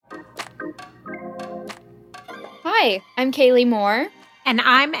Hi, I'm Kaylee Moore. And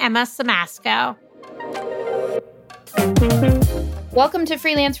I'm Emma Samasco. Welcome to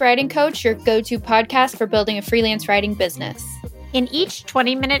Freelance Writing Coach, your go-to podcast for building a freelance writing business. In each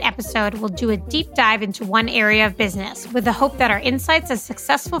 20-minute episode, we'll do a deep dive into one area of business with the hope that our insights as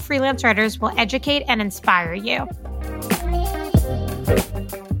successful freelance writers will educate and inspire you.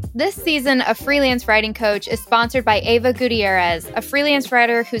 This season of Freelance Writing Coach is sponsored by Ava Gutierrez, a freelance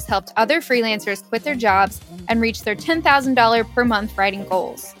writer who's helped other freelancers quit their jobs and reach their $10,000 per month writing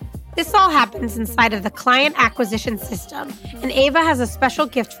goals. This all happens inside of the client acquisition system, and Ava has a special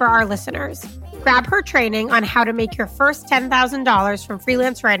gift for our listeners. Grab her training on how to make your first $10,000 from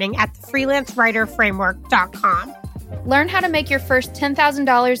freelance writing at thefreelancewriterframework.com. Learn how to make your first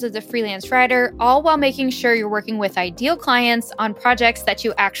 $10,000 as a freelance writer, all while making sure you're working with ideal clients on projects that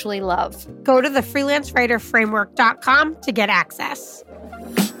you actually love. Go to thefreelancewriterframework.com to get access.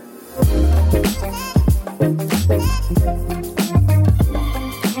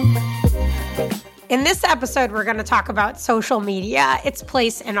 In this episode, we're going to talk about social media, its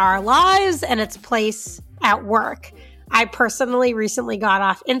place in our lives, and its place at work. I personally recently got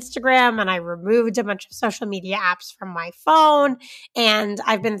off Instagram and I removed a bunch of social media apps from my phone. And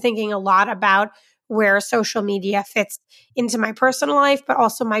I've been thinking a lot about where social media fits into my personal life, but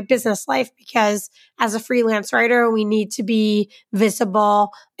also my business life, because as a freelance writer, we need to be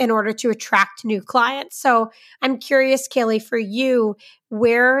visible in order to attract new clients. So I'm curious, Kaylee, for you,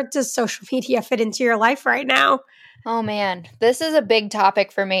 where does social media fit into your life right now? Oh man, this is a big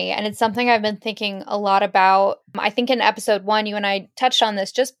topic for me, and it's something I've been thinking a lot about. I think in episode 1, you and I touched on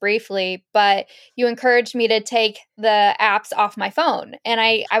this just briefly, but you encouraged me to take the apps off my phone. And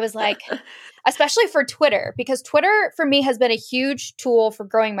I was like, especially for Twitter, because Twitter for me has been a huge tool for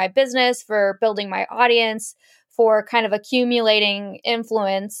growing my business, for building my audience, for kind of accumulating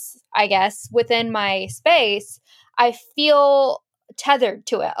influence, I guess, within my space. I feel tethered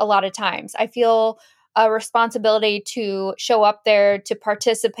to it a lot of times. I feel a responsibility to show up there, to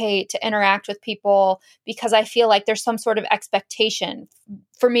participate, to interact with people, because I feel like there's some sort of expectation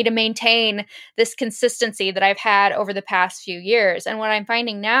for me to maintain this consistency that I've had over the past few years. And what I'm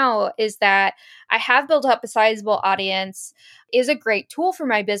finding now is that I have built up a sizable audience, is a great tool for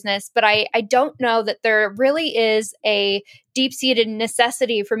my business, but I don't know that there really is a deep-seated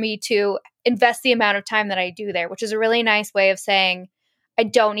necessity for me to invest the amount of time that I do there, which is a really nice way of saying, I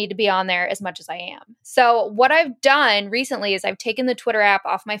don't need to be on there as much as I am. So what I've done recently is I've taken the Twitter app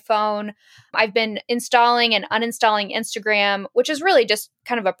off my phone. I've been installing and uninstalling Instagram, which is really just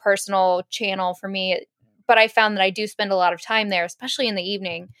kind of a personal channel for me. But I found that I do spend a lot of time there, especially in the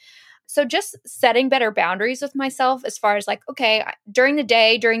evening. So just setting better boundaries with myself as far as like, okay, during the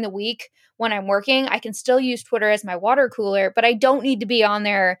day, during the week, when I'm working, I can still use Twitter as my water cooler, but I don't need to be on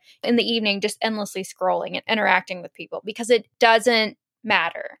there in the evening just endlessly scrolling and interacting with people, because it doesn't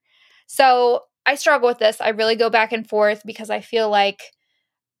matter. So I struggle with this. I really go back and forth because I feel like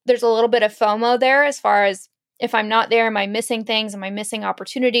there's a little bit of FOMO there as far as, if I'm not there, am I missing things? Am I missing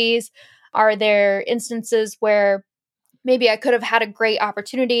opportunities? Are there instances where maybe I could have had a great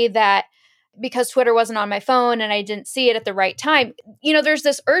opportunity that, because Twitter wasn't on my phone and I didn't see it at the right time, there's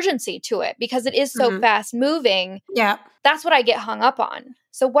this urgency to it because it is so fast moving. Yeah. That's what I get hung up on.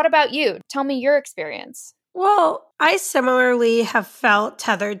 So what about you? Tell me your experience. Well, I similarly have felt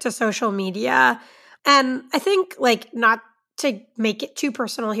tethered to social media. And I think, not to make it too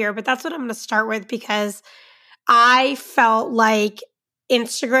personal here, but that's what I'm going to start with, because I felt like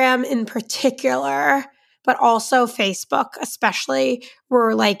Instagram in particular, but also Facebook especially,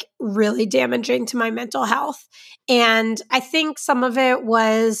 were really damaging to my mental health. And I think some of it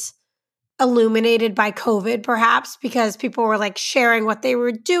was illuminated by COVID, perhaps, because people were sharing what they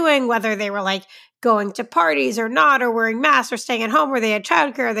were doing, whether they were going to parties or not, or wearing masks or staying at home, or they had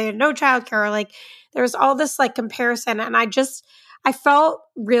childcare or they had no childcare, or there was all this comparison. And I felt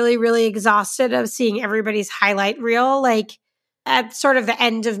really, really exhausted of seeing everybody's highlight reel. At sort of the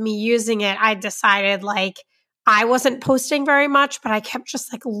end of me using it, I decided I wasn't posting very much, but I kept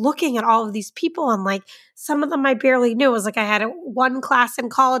just looking at all of these people, and some of them I barely knew. It was I had one class in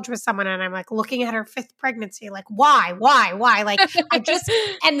college with someone, and I'm looking at her 5th pregnancy, why?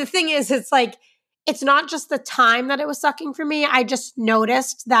 And the thing is, it's not just the time that it was sucking for me. I just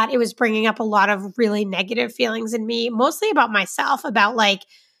noticed that it was bringing up a lot of really negative feelings in me, mostly about myself, about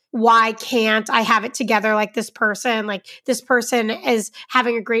why can't I have it together like this person? This person is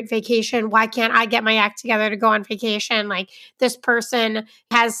having a great vacation. Why can't I get my act together to go on vacation? This person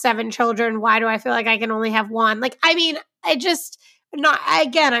has 7 children. Why do I feel like I can only have 1? I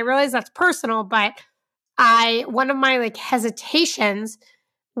realize that's personal, but one of my hesitations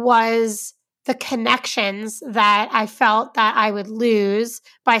was the connections that I felt that I would lose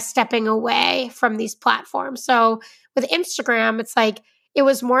by stepping away from these platforms. So with Instagram, it's like it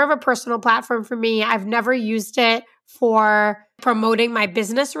was more of a personal platform for me. I've never used it for promoting my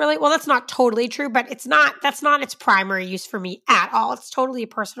business really. Well, that's not totally true, but that's not its primary use for me at all. It's totally a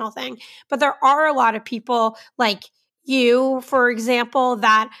personal thing. But there are a lot of people like you, for example,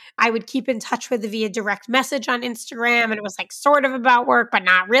 that I would keep in touch with via direct message on Instagram. And it was like sort of about work, but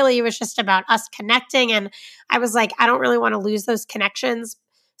not really. It was just about us connecting. And I was like, I don't really want to lose those connections.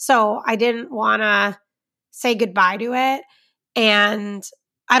 So I didn't want to say goodbye to it. And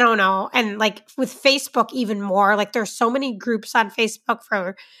I don't know. And like with Facebook, even more, like there's so many groups on Facebook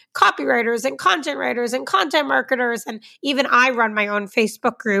for copywriters and content writers and content marketers. And even I run my own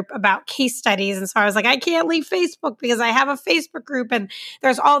Facebook group about case studies. And so I was like, I can't leave Facebook because I have a Facebook group and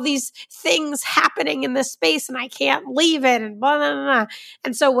there's all these things happening in this space and I can't leave it and blah, blah, blah.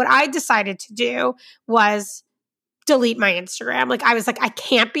 And so what I decided to do was delete my Instagram. Like I was like, I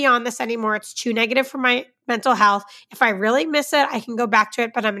can't be on this anymore. It's too negative for my mental health. If I really miss it, I can go back to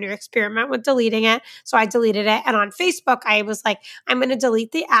it, but I'm going to experiment with deleting it. So I deleted it. And on Facebook, I was like, I'm going to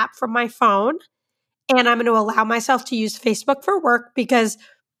delete the app from my phone and I'm going to allow myself to use Facebook for work because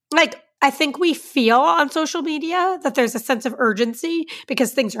like I think we feel on social media that there's a sense of urgency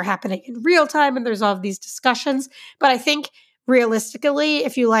because things are happening in real time and there's all of these discussions. But I think realistically,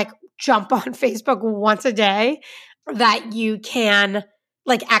 if you like jump on Facebook once a day, that you can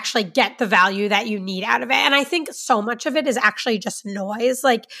like actually get the value that you need out of it. And I think so much of it is actually just noise.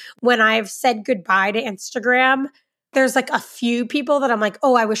 Like when I've said goodbye to Instagram, there's like a few people that I'm like,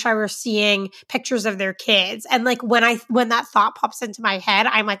 oh, I wish I were seeing pictures of their kids. And like when that thought pops into my head,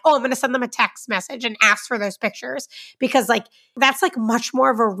 I'm like, oh, I'm going to send them a text message and ask for those pictures because like that's like much more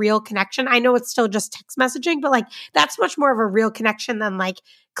of a real connection. I know it's still just text messaging, but like that's much more of a real connection than like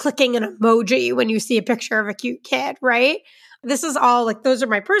clicking an emoji when you see a picture of a cute kid, right? This is all like, those are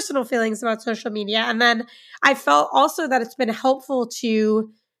my personal feelings about social media. And then I felt also that it's been helpful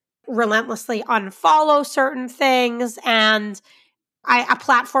to relentlessly unfollow certain things and a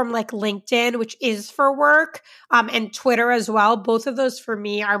platform like LinkedIn, which is for work, and Twitter as well. Both of those for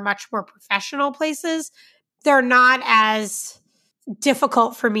me are much more professional places. They're not as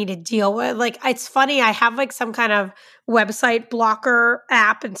difficult for me to deal with. Like, it's funny, I have like some kind of website blocker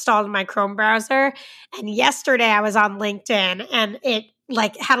app installed in my Chrome browser. And yesterday I was on LinkedIn and it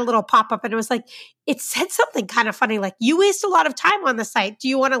like had a little pop-up and it was like, it said something kind of funny, like, you waste a lot of time on the site. Do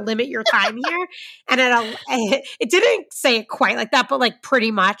you want to limit your time here? And it didn't say it quite like that, but like pretty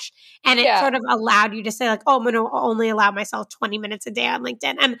much. And it sort of allowed you to say like, oh, I'm going to only allow myself 20 minutes a day on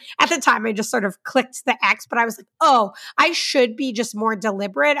LinkedIn. And at the time I just sort of clicked the X, but I was like, oh, I should be just more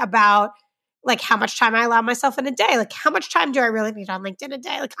deliberate about like how much time I allow myself in a day. Like how much time do I really need on LinkedIn a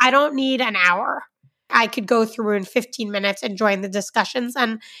day? Like I don't need an hour. I could go through in 15 minutes and join the discussions.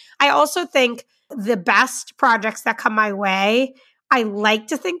 And I also think the best projects that come my way, I like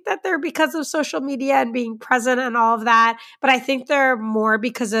to think that they're because of social media and being present and all of that. But I think they're more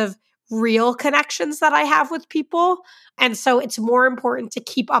because of real connections that I have with people. And so it's more important to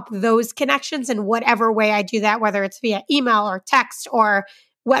keep up those connections in whatever way I do that, whether it's via email or text or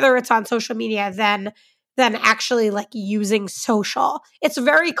whether it's on social media, than actually like using social. It's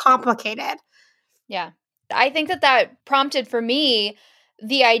very complicated. Yeah. I think that prompted for me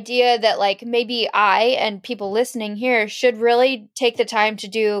the idea that like maybe I and people listening here should really take the time to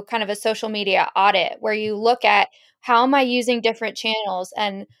do kind of a social media audit where you look at how am I using different channels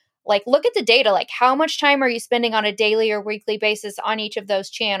and like look at the data, like how much time are you spending on a daily or weekly basis on each of those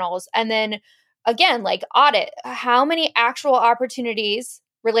channels? And then again, like audit how many actual opportunities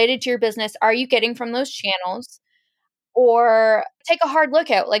related to your business are you getting from those channels? Or take a hard look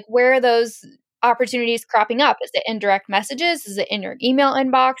at like where are those opportunities cropping up? Is it in direct messages? Is it in your email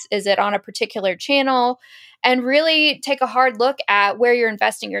inbox? Is it on a particular channel? And really take a hard look at where you're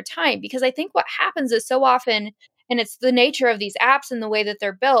investing your time. Because I think what happens is so often, and it's the nature of these apps and the way that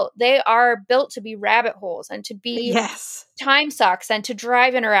they're built, they are built to be rabbit holes and to be time sucks and to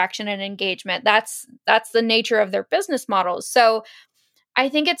drive interaction and engagement. That's the nature of their business models. So I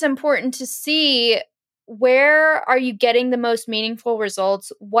think it's important to see where are you getting the most meaningful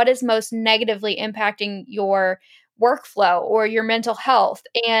results? What is most negatively impacting your workflow or your mental health?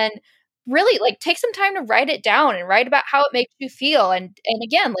 And really like take some time to write it down and write about how it makes you feel. And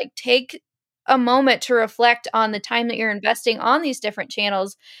again, like take a moment to reflect on the time that you're investing on these different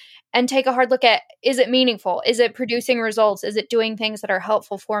channels and take a hard look at, is it meaningful? Is it producing results? Is it doing things that are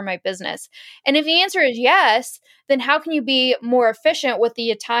helpful for my business? And if the answer is yes, then how can you be more efficient with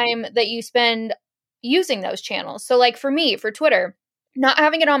the time that you spend using those channels? So like for me, for Twitter, Not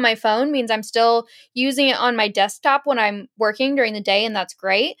having it on my phone means I'm still using it on my desktop when I'm working during the day, and that's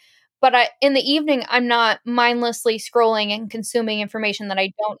great. But in the evening, I'm not mindlessly scrolling and consuming information that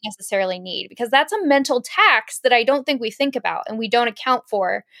I don't necessarily need, because that's a mental tax that I don't think we think about and we don't account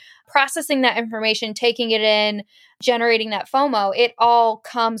for. Processing that information, taking it in, generating that FOMO, it all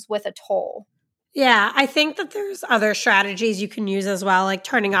comes with a toll. Yeah, I think that there's other strategies you can use as well, like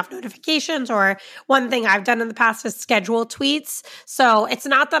turning off notifications, or one thing I've done in the past is schedule tweets. So it's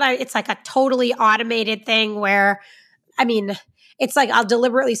not that it's like a totally automated thing where, I mean, it's like I'll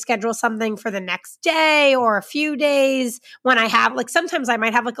deliberately schedule something for the next day or a few days when I have, like, sometimes I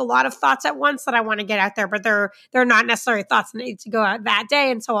might have like a lot of thoughts at once that I want to get out there, but they're not necessarily thoughts that need to go out that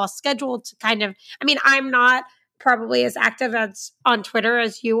day. And so I'll schedule to kind of, I mean, I'm not probably as active as on Twitter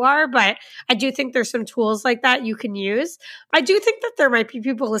as you are, but I do think there's some tools like that you can use. I do think that there might be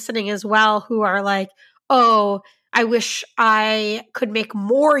people listening as well who are like, oh, I wish I could make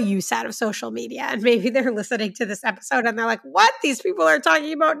more use out of social media. And maybe they're listening to this episode and they're like, what? These people are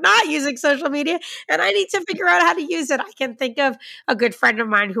talking about not using social media and I need to figure out how to use it. I can think of a good friend of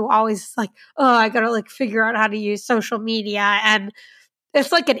mine who always is like, oh, I got to like figure out how to use social media. And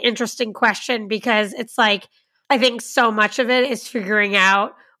it's like an interesting question because it's like, I think so much of it is figuring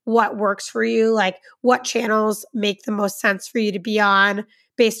out what works for you, like what channels make the most sense for you to be on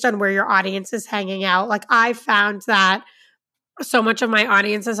based on where your audience is hanging out. Like I found that so much of my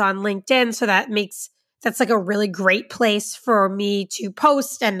audience is on LinkedIn, so that's like a really great place for me to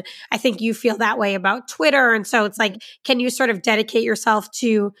post. And I think you feel that way about Twitter. And so it's like, can you sort of dedicate yourself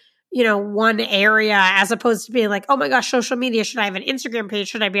to, you know, one area as opposed to being like, oh my gosh, social media, should I have an Instagram page?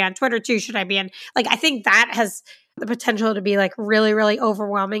 Should I be on Twitter too? Should I be like, I think that has the potential to be like really, really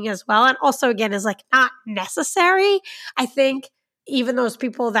overwhelming as well. And also again, is like not necessary. I think even those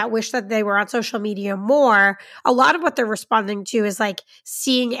people that wish that they were on social media more, a lot of what they're responding to is like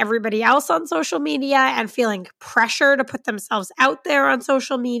seeing everybody else on social media and feeling pressure to put themselves out there on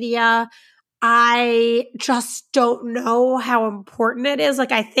social media. I just don't know how important it is.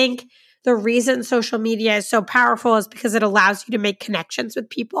 Like, I think the reason social media is so powerful is because it allows you to make connections with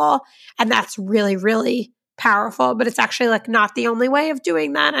people. And that's really, really powerful. But it's actually like not the only way of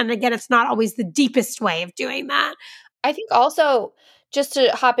doing that. And again, it's not always the deepest way of doing that. I think also, just to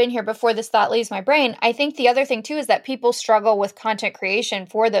hop in here before this thought leaves my brain, I think the other thing too is that people struggle with content creation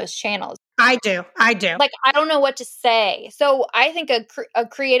for those channels. I do. Like, I don't know what to say. So I think a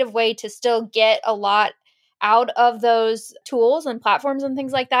creative way to still get a lot out of those tools and platforms and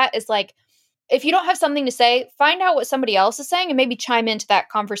things like that is like, if you don't have something to say, find out what somebody else is saying and maybe chime into that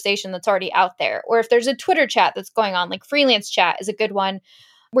conversation that's already out there. Or if there's a Twitter chat that's going on, like freelance chat is a good one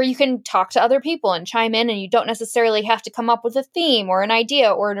where you can talk to other people and chime in, and you don't necessarily have to come up with a theme or an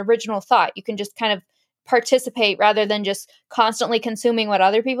idea or an original thought. You can just kind of participate rather than just constantly consuming what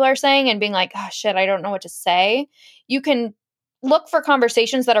other people are saying and being like, oh shit, I don't know what to say. You can look for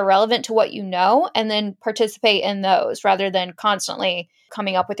conversations that are relevant to what you know and then participate in those rather than constantly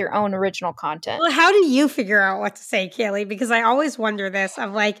coming up with your own original content. Well, how do you figure out what to say, Kaylee? Because I always wonder this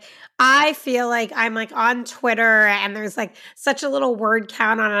of like, I feel like I'm like on Twitter and there's like such a little word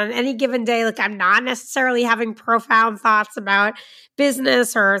count on any given day. Like I'm not necessarily having profound thoughts about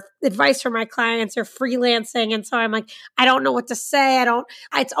business or advice for my clients or freelancing. And so I'm like, I don't know what to say.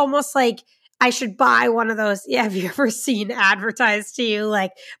 It's almost like I should buy one of those. Yeah, have you ever seen advertised to you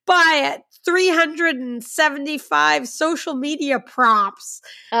like buy 375 social media prompts?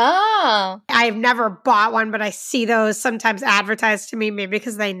 Oh. I've never bought one, but I see those sometimes advertised to me, maybe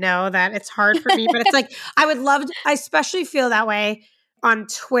because they know that it's hard for me. But it's like, I would love to, I especially feel that way on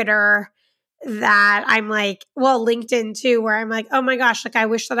Twitter, that I'm like, well, LinkedIn too, where I'm like, oh my gosh, like I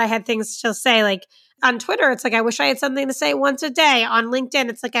wish that I had things to say. Like on Twitter, it's like, I wish I had something to say once a day. On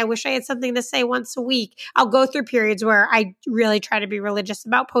LinkedIn, it's like, I wish I had something to say once a week. I'll go through periods where I really try to be religious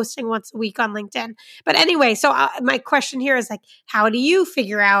about posting once a week on LinkedIn. But anyway, so my question here is like, how do you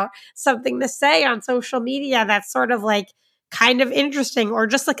figure out something to say on social media that's sort of like kind of interesting, or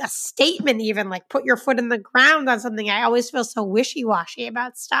just like a statement, even like put your foot in the ground on something? I always feel so wishy-washy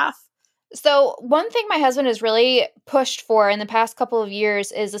about stuff. So one thing my husband has really pushed for in the past couple of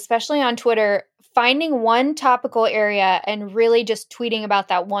years is, especially on Twitter, finding one topical area and really just tweeting about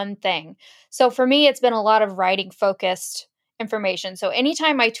that one thing. So for me, it's been a lot of writing focused information. So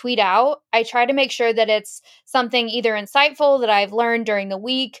anytime I tweet out, I try to make sure that it's something either insightful that I've learned during the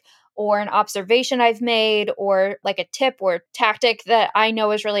week, or an observation I've made or like a tip or tactic that I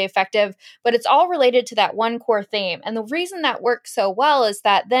know is really effective, but it's all related to that one core theme. And the reason that works so well is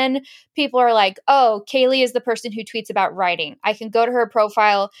that then people are like, oh, Kaylee is the person who tweets about writing. I can go to her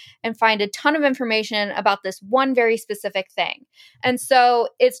profile and find a ton of information about this one very specific thing. And so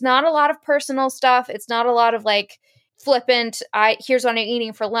it's not a lot of personal stuff. It's not a lot of like flippant, here's what I'm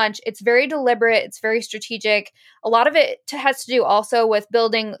eating for lunch. It's very deliberate. It's very strategic. A lot of it has to do also with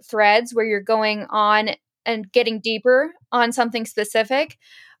building threads where you're going on and getting deeper on something specific,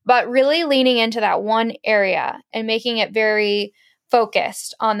 but really leaning into that one area and making it very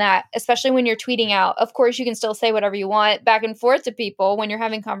focused on that, especially when you're tweeting out. Of course, you can still say whatever you want back and forth to people when you're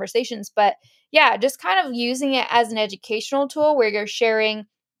having conversations, but yeah, just kind of using it as an educational tool where you're sharing,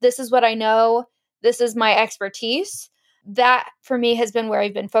 this is what I know, this is my expertise. That for me has been where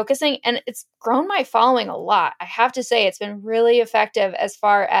I've been focusing, and it's grown my following a lot. I have to say it's been really effective as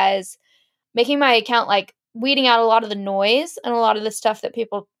far as making my account like weeding out a lot of the noise and a lot of the stuff that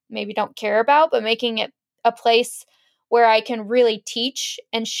people maybe don't care about, but making it a place where I can really teach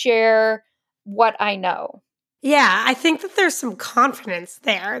and share what I know. Yeah, I think that there's some confidence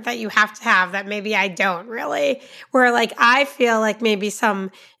there that you have to have that maybe I don't really. Where like I feel like maybe some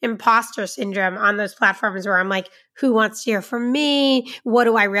imposter syndrome on those platforms where I'm like, who wants to hear from me? What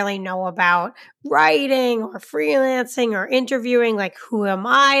do I really know about writing or freelancing or interviewing? Like, who am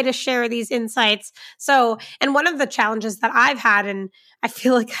I to share these insights? So, and one of the challenges that I've had, and I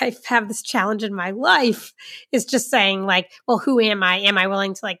feel like I've had this challenge in my life, is just saying like, well, who am I? Am I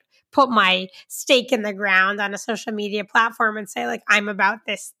willing to like put my stake in the ground on a social media platform and say like, I'm about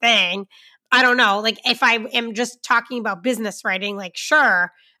this thing? I don't know. Like if I am just talking about business writing, like,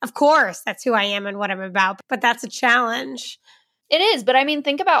 sure, of course, that's who I am and what I'm about, but that's a challenge. It is, but I mean,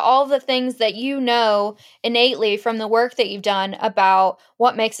 think about all the things that you know innately from the work that you've done about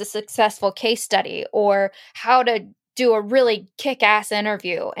what makes a successful case study or how to do a really kick-ass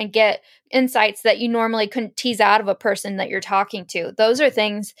interview and get insights that you normally couldn't tease out of a person that you're talking to. Those are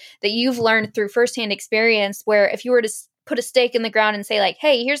things that you've learned through firsthand experience, where if you were to put a stake in the ground and say like,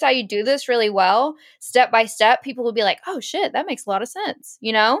 hey, here's how you do this really well, step by step, people will be like, oh shit, that makes a lot of sense,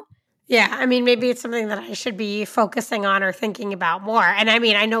 you know? Yeah, I mean, maybe it's something that I should be focusing on or thinking about more. And I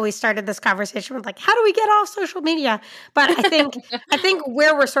mean, I know we started this conversation with like, how do we get off social media? But I think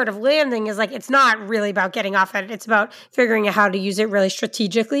where we're sort of landing is like, it's not really about getting off it. It's about figuring out how to use it really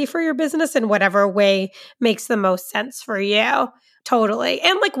strategically for your business in whatever way makes the most sense for you. Totally.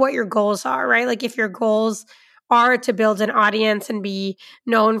 And like what your goals are, right? Like if your goals are to build an audience and be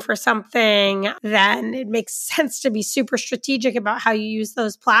known for something, then it makes sense to be super strategic about how you use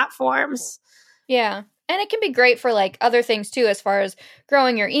those platforms. Yeah. And it can be great for like other things too, as far as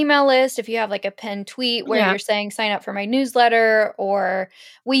growing your email list. If you have like a pinned tweet where you're saying sign up for my newsletter, or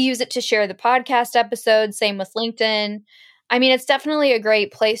we use it to share the podcast episodes, same with LinkedIn. I mean, it's definitely a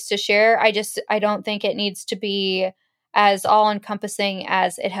great place to share. I don't think it needs to be as all-encompassing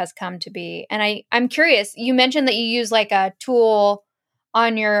as it has come to be. And I'm curious, you mentioned that you use like a tool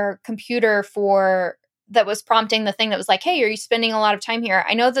on your computer that was prompting the thing that was like, hey, are you spending a lot of time here?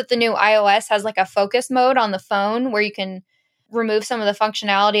 I know that the new iOS has like a focus mode on the phone where you can remove some of the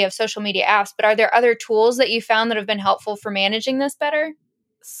functionality of social media apps, but are there other tools that you found that have been helpful for managing this better?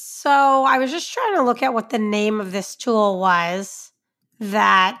 So I was just trying to look at what the name of this tool was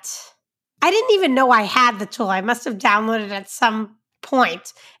that I didn't even know I had the tool. I must have downloaded it at some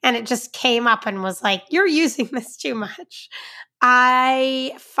point and it just came up and was like, you're using this too much.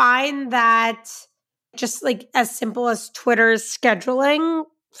 I find that just like as simple as Twitter's scheduling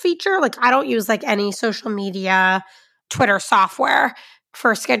feature, like I don't use like any social media Twitter software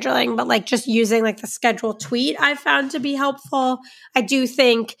for scheduling, but like just using like the schedule tweet I found to be helpful. I do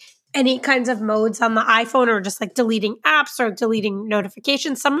think any kinds of modes on the iPhone or just like deleting apps or deleting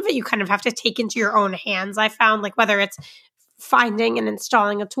notifications, some of it you kind of have to take into your own hands. I found like whether it's finding and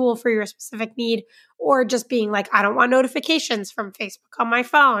installing a tool for your specific need or just being like, I don't want notifications from Facebook on my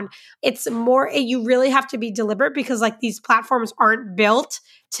phone. It's more, you really have to be deliberate because like these platforms aren't built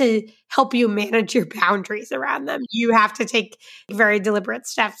to help you manage your boundaries around them. You have to take very deliberate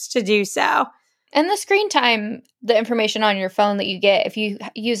steps to do so. And the screen time, the information on your phone that you get, if you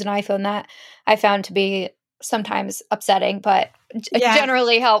use an iPhone, that I found to be sometimes upsetting, but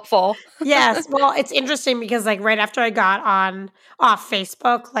generally helpful. Yes. Well, it's interesting because like right after I got off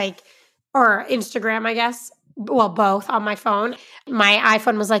Facebook, like, or Instagram, I guess, well, both on my phone, my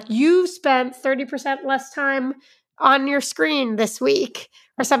iPhone was like, you spent 30% less time on your screen this week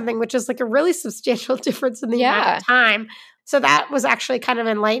or something, which is like a really substantial difference in the amount of time. So that was actually kind of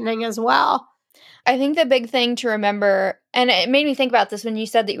enlightening as well. I think the big thing to remember, and it made me think about this when you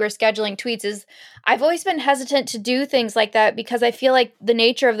said that you were scheduling tweets, is I've always been hesitant to do things like that because I feel like the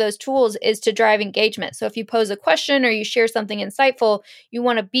nature of those tools is to drive engagement. So if you pose a question or you share something insightful, you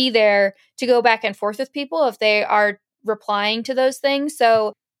want to be there to go back and forth with people if they are replying to those things.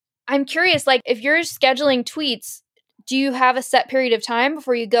 So I'm curious, like if you're scheduling tweets, do you have a set period of time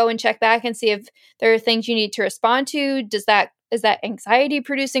before you go and check back and see if there are things you need to respond to? Is that anxiety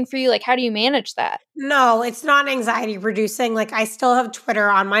producing for you? Like, how do you manage that? No, it's not anxiety producing. Like, I still have Twitter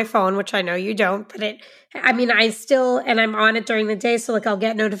on my phone, which I know you don't, but I'm on it during the day. So, like, I'll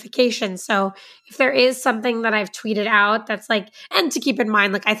get notifications. So, if there is something that I've tweeted out that's like, and to keep in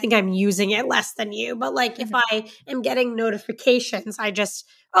mind, like, I think I'm using it less than you, but like, if I am getting notifications, I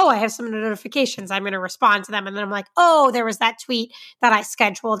have some notifications. I'm going to respond to them. And then I'm like, oh, there was that tweet that I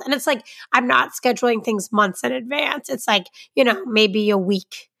scheduled. And it's like, I'm not scheduling things months in advance. It's like, maybe a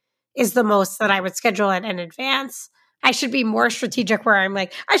week is the most that I would schedule it in advance. I should be more strategic where I'm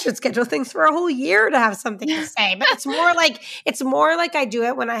like, I should schedule things for a whole year to have something to say. But it's more like I do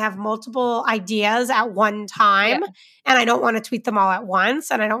it when I have multiple ideas at one time and I don't want to tweet them all at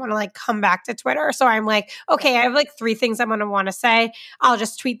once and I don't want to like come back to Twitter. So I'm like, okay, I have like 3 things I'm going to want to say. I'll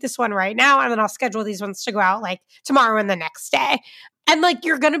just tweet this one right now and then I'll schedule these ones to go out like tomorrow and the next day. And like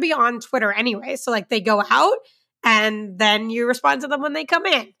you're going to be on Twitter anyway. So like they go out and then you respond to them when they come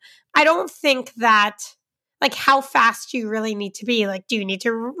in. I don't think that like how fast do you really need to be? Like, do you need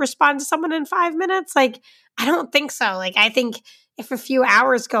to respond to someone in 5 minutes? Like, I don't think so. Like, I think if a few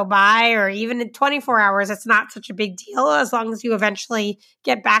hours go by or even in 24 hours, it's not such a big deal as long as you eventually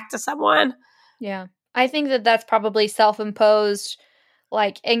get back to someone. Yeah. I think that that's probably self-imposed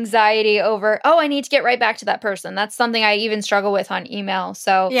like anxiety over, I need to get right back to that person. That's something I even struggle with on email.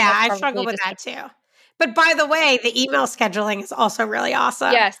 So yeah, I struggle with that too. But by the way, the email scheduling is also really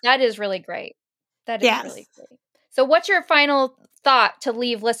awesome. Yes, that is really great. That is really great. So what's your final thought to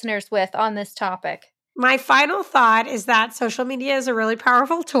leave listeners with on this topic? My final thought is that social media is a really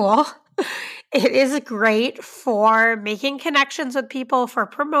powerful tool. It is great for making connections with people, for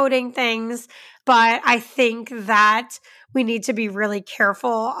promoting things. But I think that we need to be really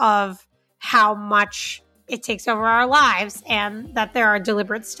careful of how much it takes over our lives and that there are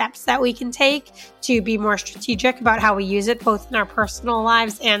deliberate steps that we can take to be more strategic about how we use it, both in our personal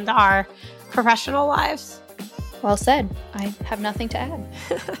lives and our professional lives. Well said. I have nothing to add.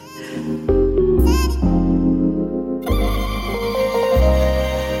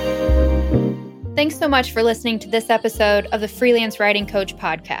 Thanks so much for listening to this episode of the Freelance Writing Coach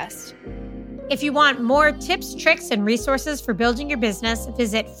podcast. If you want more tips, tricks, and resources for building your business,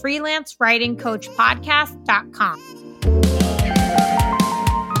 visit freelancewritingcoachpodcast.com.